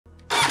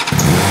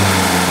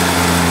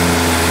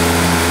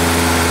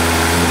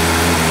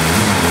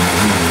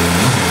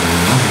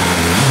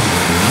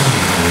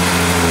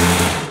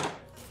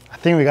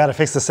think we gotta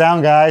fix the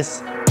sound,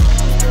 guys.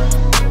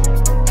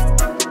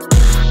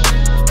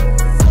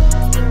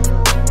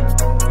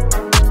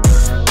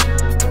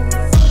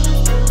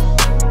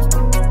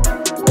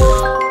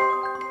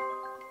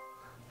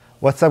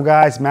 What's up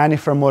guys, Manny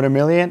from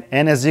Motomillion,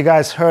 and as you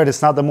guys heard,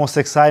 it's not the most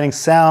exciting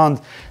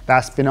sound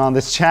that's been on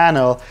this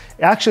channel.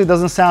 It actually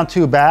doesn't sound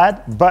too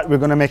bad, but we're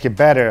gonna make it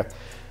better.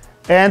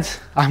 And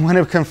I'm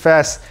gonna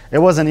confess, it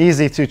wasn't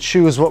easy to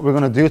choose what we're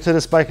gonna do to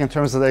this bike in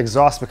terms of the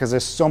exhaust because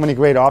there's so many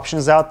great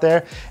options out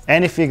there.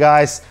 And if you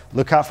guys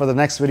look out for the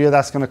next video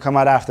that's gonna come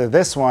out after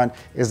this one,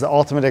 is the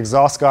ultimate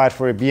exhaust guide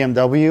for a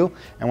BMW.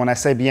 And when I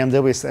say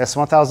BMW, it's the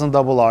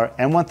S1000RR,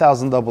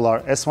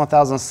 M1000RR,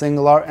 S1000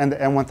 single R, and the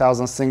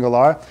M1000 single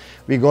R.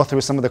 We go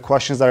through some of the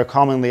questions that are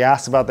commonly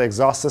asked about the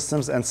exhaust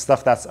systems and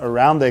stuff that's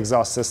around the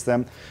exhaust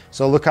system.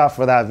 So look out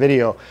for that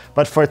video.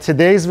 But for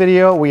today's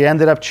video, we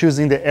ended up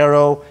choosing the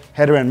Aero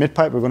header and mid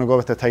pipe. We're gonna go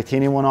with the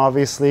titanium one,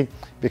 obviously,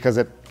 because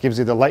it gives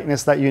you the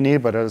lightness that you need,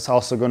 but it's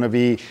also gonna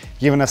be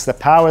giving us the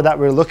power that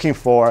we're looking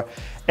for.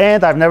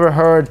 And I've never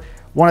heard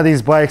one of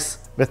these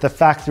bikes with the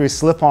factory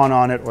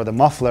slip-on it or the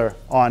muffler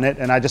on it.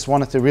 And I just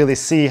wanted to really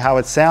see how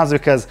it sounds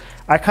because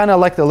I kind of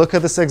like the look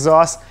of this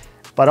exhaust,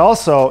 but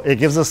also it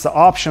gives us the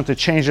option to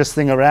change this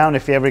thing around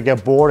if you ever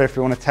get bored, if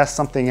you want to test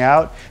something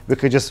out. We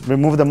could just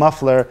remove the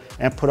muffler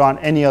and put on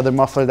any other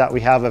muffler that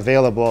we have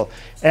available.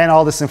 And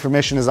all this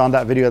information is on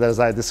that video that as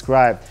I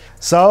described.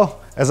 So,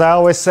 as I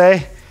always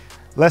say,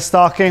 less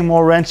talking,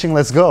 more wrenching,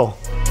 let's go.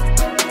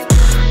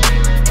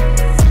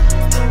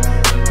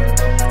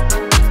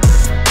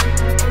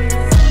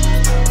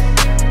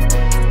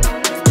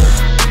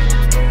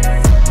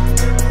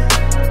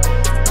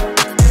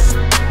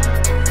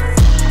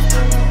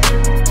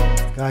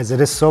 Guys,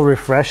 it is so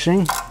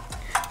refreshing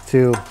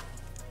to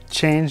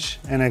change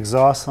an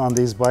exhaust on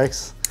these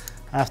bikes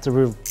after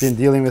we've been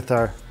dealing with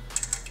our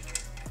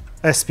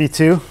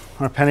SP2,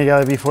 our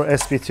Panigale V4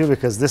 SP2,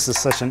 because this is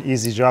such an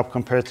easy job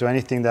compared to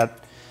anything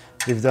that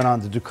we've done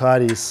on the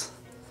Ducatis.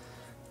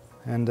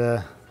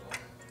 And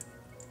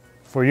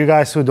for you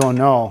guys who don't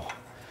know,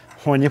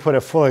 when you put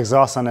a full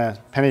exhaust on a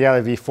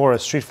Panigale V4, a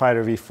Street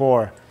Fighter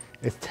V4,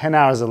 it's 10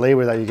 hours of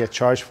labor that you get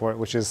charged for it,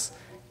 which is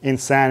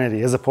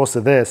insanity, as opposed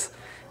to this.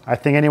 I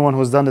think anyone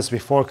who's done this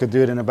before could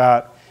do it in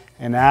about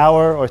an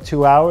hour or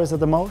 2 hours at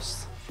the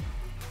most.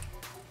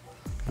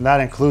 And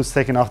that includes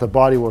taking off the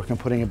bodywork and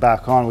putting it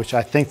back on, which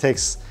I think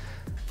takes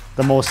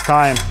the most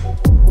time.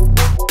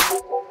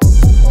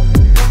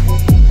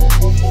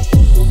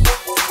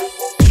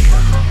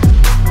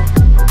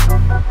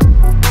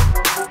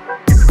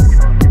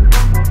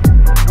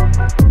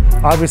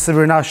 Obviously,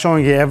 we're not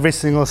showing you every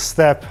single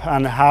step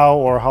on how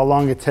or how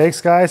long it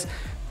takes, guys,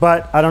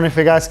 but I don't know if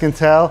you guys can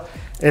tell,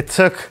 it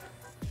took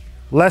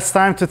less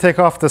time to take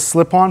off the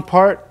slip-on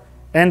part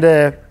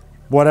and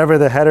whatever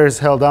the header is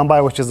held on by,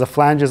 which is the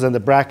flanges and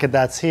the bracket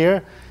that's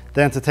here,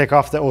 than to take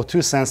off the O2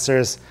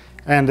 sensors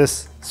and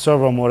this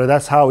servo motor.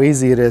 That's how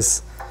easy it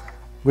is,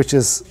 which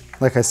is,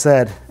 like I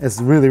said,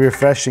 it's really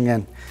refreshing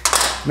and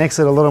makes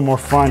it a little more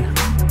fun.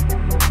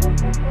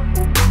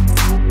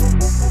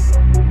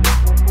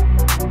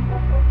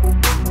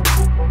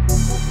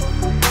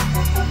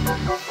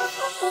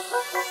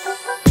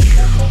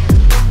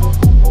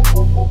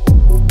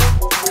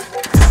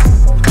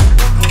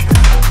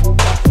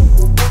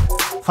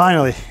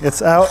 Finally,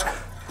 it's out.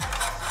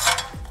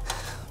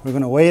 We're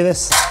gonna weigh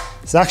this.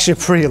 It's actually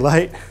pretty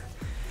light,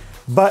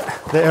 but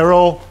the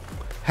Aero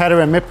header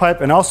and mid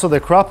pipe and also the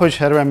Akrapovic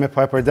header and mid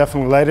pipe are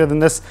definitely lighter than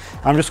this.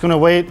 I'm just gonna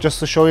weigh it just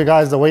to show you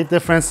guys the weight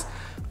difference.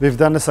 We've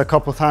done this a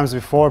couple times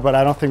before, but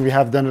I don't think we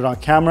have done it on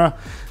camera.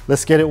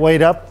 Let's get it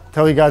weighed up,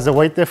 tell you guys the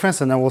weight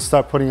difference, and then we'll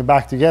start putting it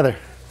back together.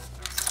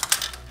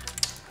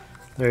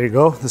 There you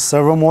go, the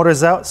servo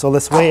motor's out. So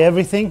let's weigh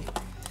everything.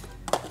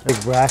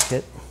 Big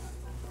bracket.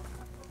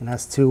 It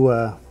has two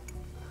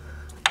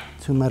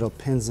metal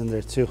pins in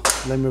there too.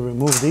 Let me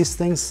remove these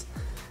things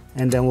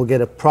and then we'll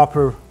get a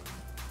proper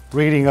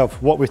reading of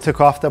what we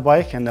took off the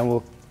bike, and then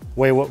we'll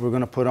weigh what we're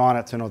gonna put on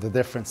it to know the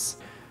difference.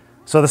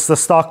 So this is the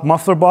stock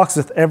muffler box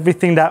with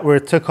everything that we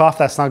took off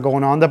that's not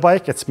going on the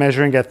bike. It's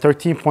measuring at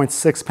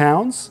 13.6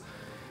 pounds.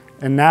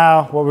 And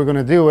now what we're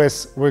gonna do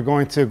is we're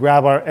going to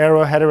grab our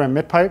Aero header and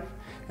mid pipe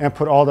and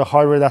put all the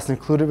hardware that's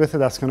included with it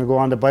that's gonna go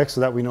on the bike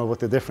so that we know what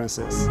the difference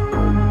is.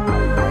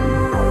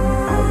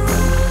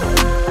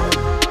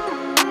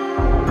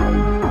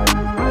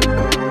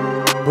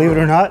 Believe it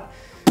or not,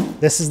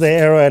 this is the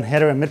Aero and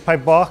header and mid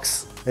pipe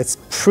box. It's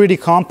pretty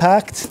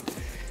compact,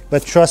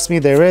 but trust me,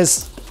 there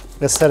is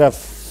a set of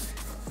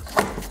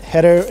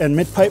header and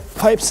mid pipe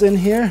pipes in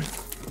here.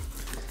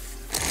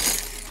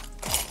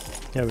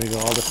 There we go,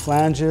 all the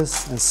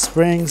flanges and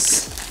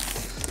springs.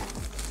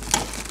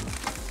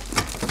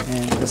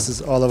 And this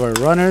is all of our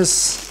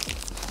runners,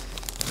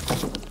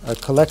 our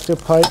collector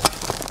pipe,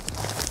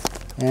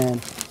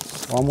 and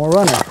one more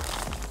runner.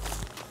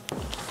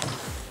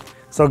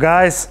 So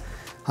guys,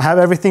 I have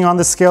everything on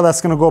the scale that's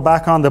gonna go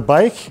back on the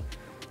bike.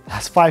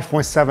 That's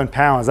 5.7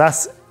 pounds.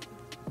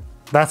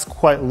 That's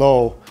quite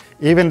low.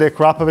 Even the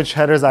Akrapovic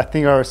headers, I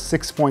think, are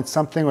 6 point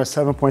something or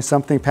 7 point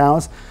something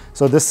pounds.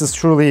 So this is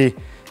truly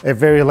a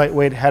very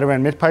lightweight header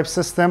and mid-pipe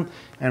system.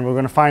 And we're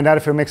gonna find out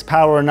if it makes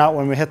power or not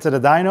when we hit to the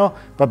dyno.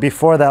 But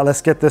before that,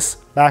 let's get this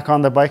back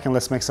on the bike and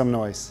let's make some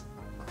noise.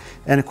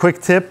 And a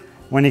quick tip,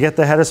 when you get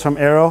the headers from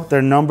Aero,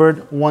 they're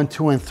numbered 1,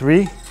 2, and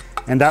 3.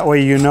 And that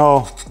way you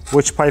know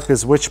which pipe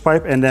is which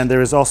pipe. And then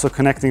there is also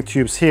connecting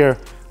tubes here.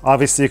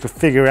 Obviously you could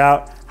figure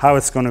out how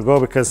it's gonna go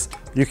because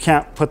you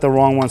can't put the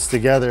wrong ones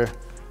together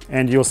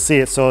and you'll see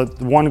it. So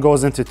 1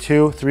 goes into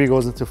 2, 3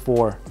 goes into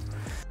 4.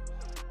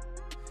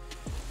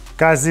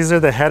 Guys, these are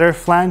the header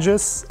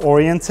flanges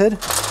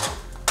oriented.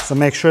 So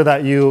make sure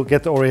that you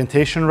get the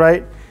orientation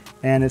right.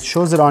 And it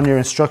shows it on your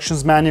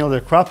instructions manual.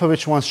 The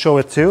Akrapovic ones show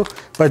it too.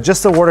 But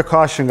just a word of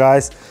caution,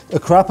 guys.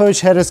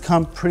 Akrapovic headers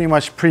come pretty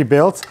much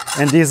pre-built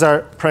and these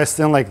are pressed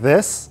in like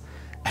this.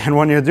 And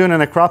when you're doing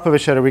an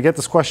Akrapovic header, we get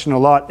this question a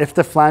lot. If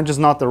the flange is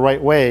not the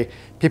right way,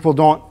 people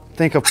don't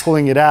think of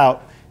pulling it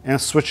out and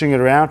switching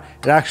it around.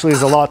 It actually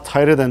is a lot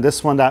tighter than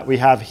this one that we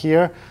have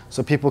here.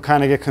 So people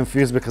kind of get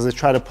confused because they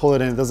try to pull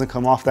it and it doesn't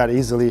come off that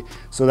easily.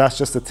 So that's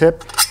just a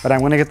tip. But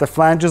I'm gonna get the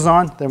flanges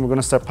on, then we're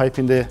gonna start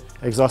piping the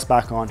exhaust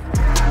back on.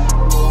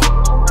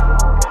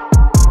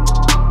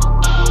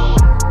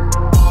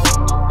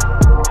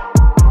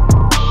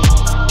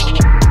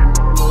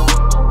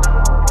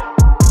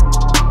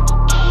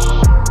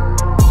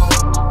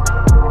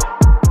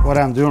 What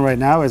I'm doing right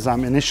now is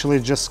I'm initially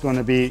just going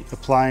to be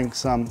applying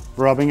some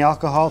rubbing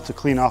alcohol to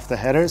clean off the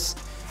headers,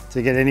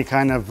 to get any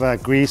kind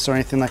of grease or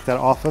anything like that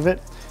off of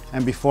it.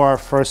 And before our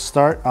first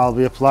start, I'll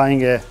be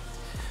applying a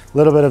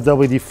little bit of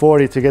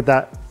WD-40 to get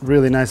that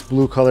really nice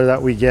blue color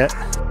that we get.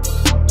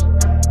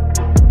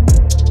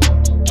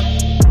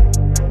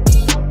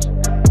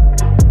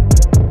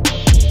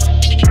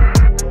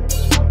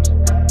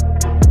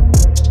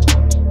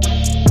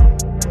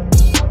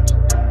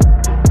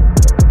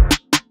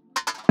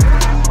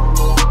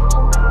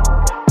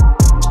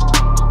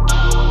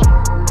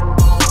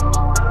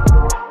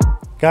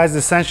 Guys,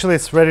 essentially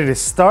it's ready to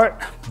start,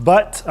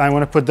 but I'm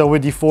gonna put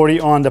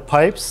WD-40 on the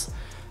pipes.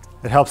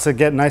 It helps it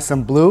get nice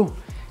and blue,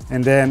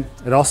 and then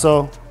it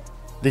also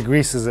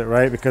degreases it,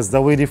 right? Because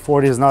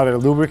WD-40 is not a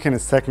lubricant,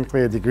 it's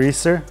technically a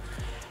degreaser.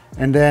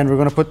 And then we're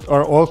gonna put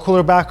our oil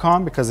cooler back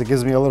on because it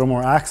gives me a little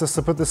more access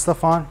to put this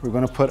stuff on. We're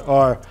gonna put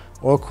our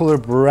oil cooler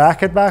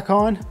bracket back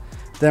on.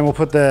 Then we'll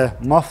put the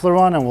muffler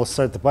on and we'll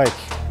start the bike.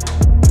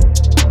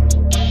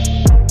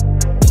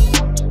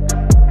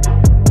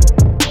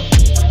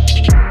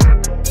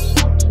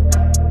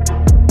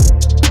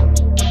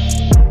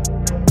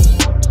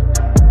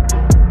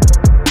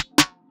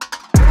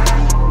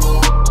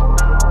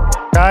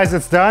 Guys,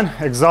 it's done.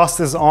 Exhaust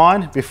is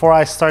on. Before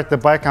I start the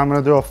bike, I'm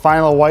gonna do a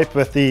final wipe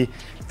with the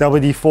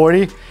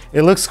WD-40.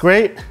 It looks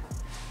great.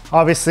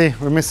 Obviously,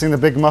 we're missing the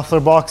big muffler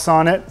box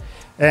on it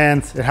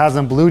and it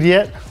hasn't blued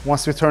yet.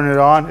 Once we turn it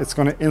on, it's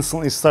gonna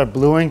instantly start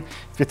bluing.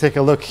 If you take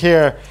a look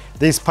here,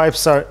 these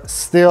pipes are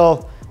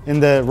still in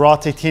the raw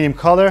titanium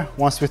color.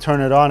 Once we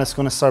turn it on, it's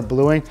gonna start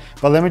bluing.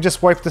 But let me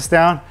just wipe this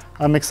down.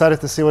 I'm excited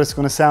to see what it's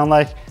gonna sound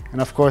like.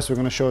 And of course, we're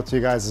gonna show it to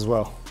you guys as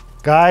well.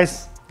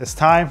 Guys, it's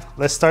time.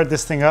 Let's start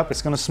this thing up.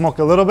 It's gonna smoke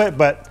a little bit,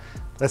 but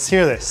let's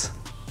hear this.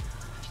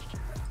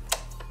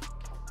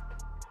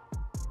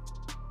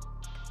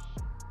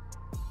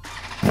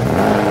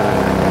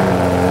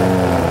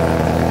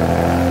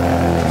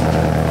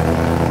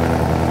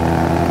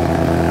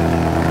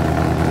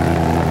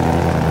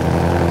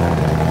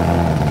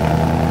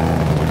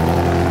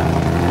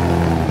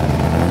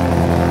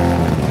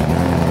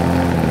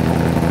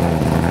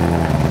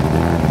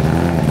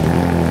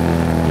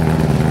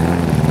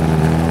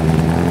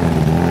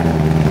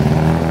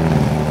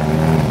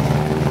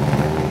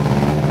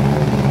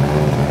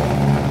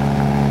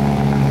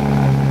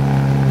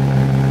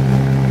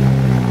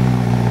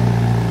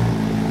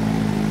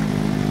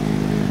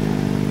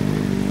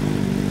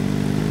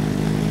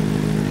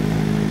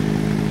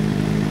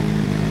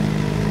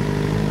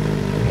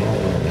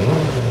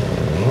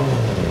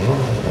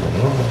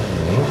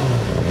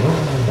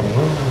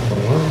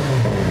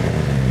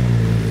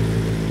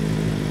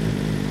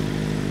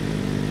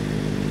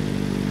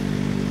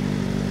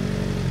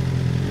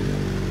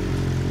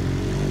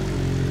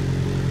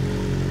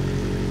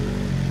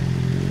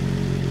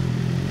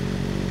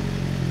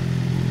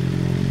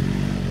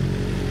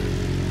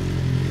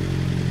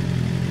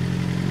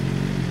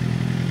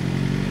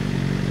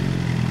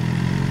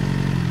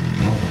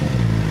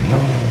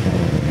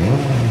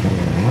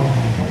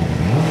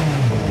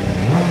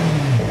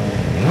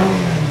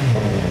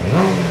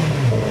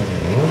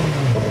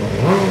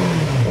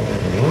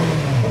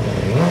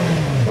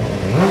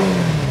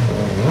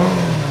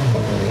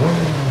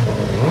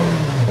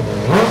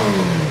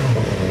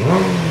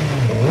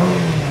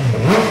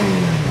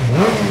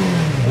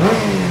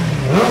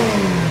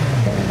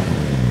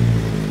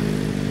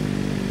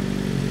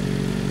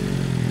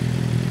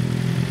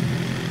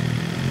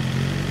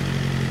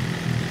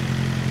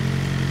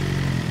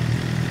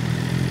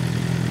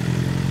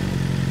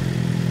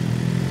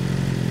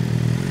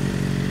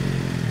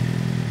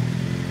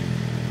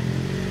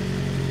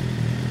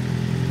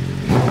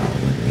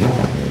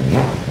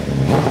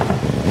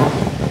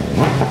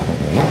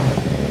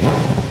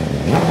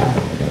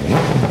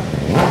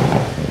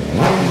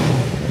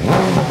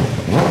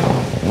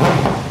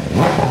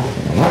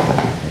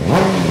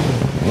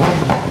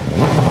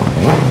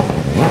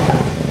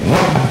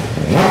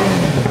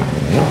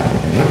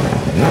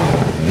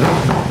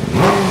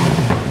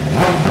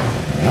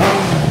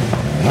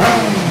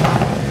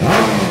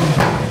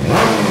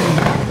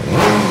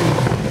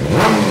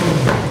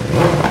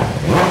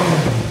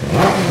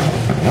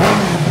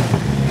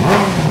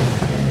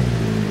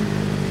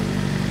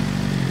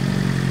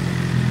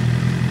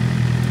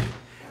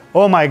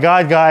 Oh my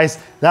God, guys,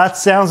 that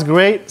sounds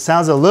great.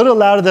 Sounds a little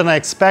louder than I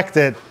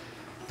expected.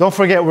 Don't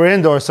forget we're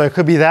indoors, so it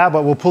could be that,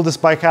 but we'll pull this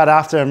bike out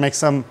after and make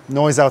some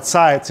noise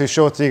outside to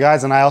show it to you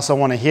guys, and I also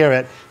want to hear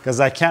it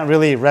because I can't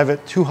really rev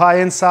it too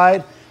high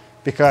inside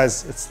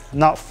because it's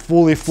not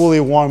fully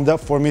warmed up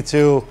for me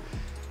to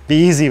be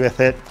easy with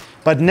it.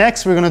 But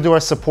next we're going to do our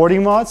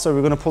supporting mods. So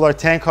we're going to pull our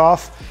tank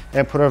off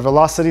and put our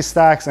velocity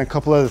stacks and a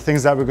couple of the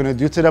things that we're going to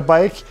do to the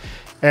bike.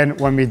 And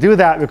when we do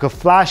that, we could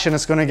flash and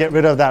it's going to get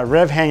rid of that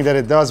rev hang that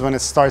it does when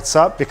it starts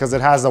up because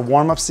it has a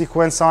warm-up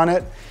sequence on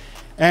it.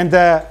 And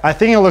I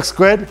think it looks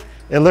good.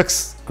 It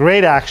looks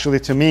great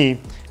actually to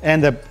me.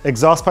 And the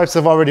exhaust pipes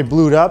have already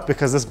blued up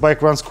because this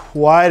bike runs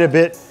quite a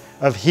bit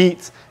of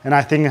heat. And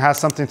I think it has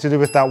something to do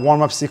with that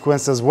warm-up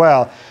sequence as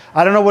well.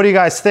 I don't know, what do you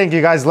guys think?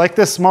 You guys like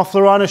this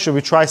muffler on it? Should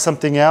we try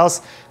something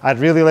else? I'd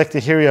really like to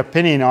hear your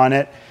opinion on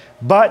it.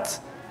 But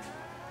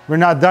we're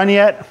not done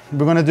yet.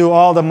 We're gonna do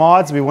all the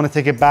mods. We wanna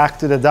take it back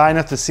to the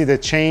dyno to see the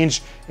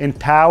change in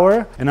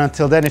power. And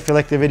until then, if you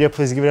like the video,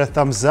 please give it a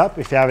thumbs up.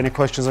 If you have any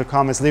questions or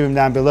comments, leave them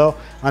down below.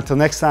 Until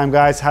next time,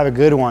 guys, have a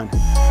good one.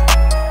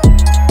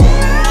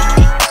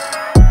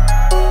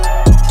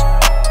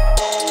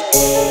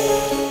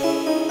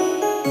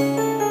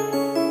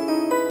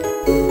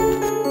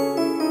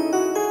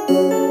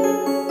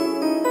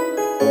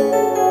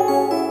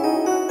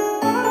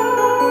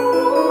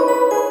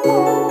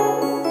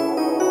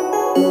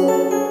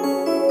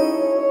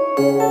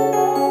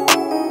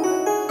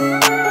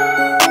 Thank you.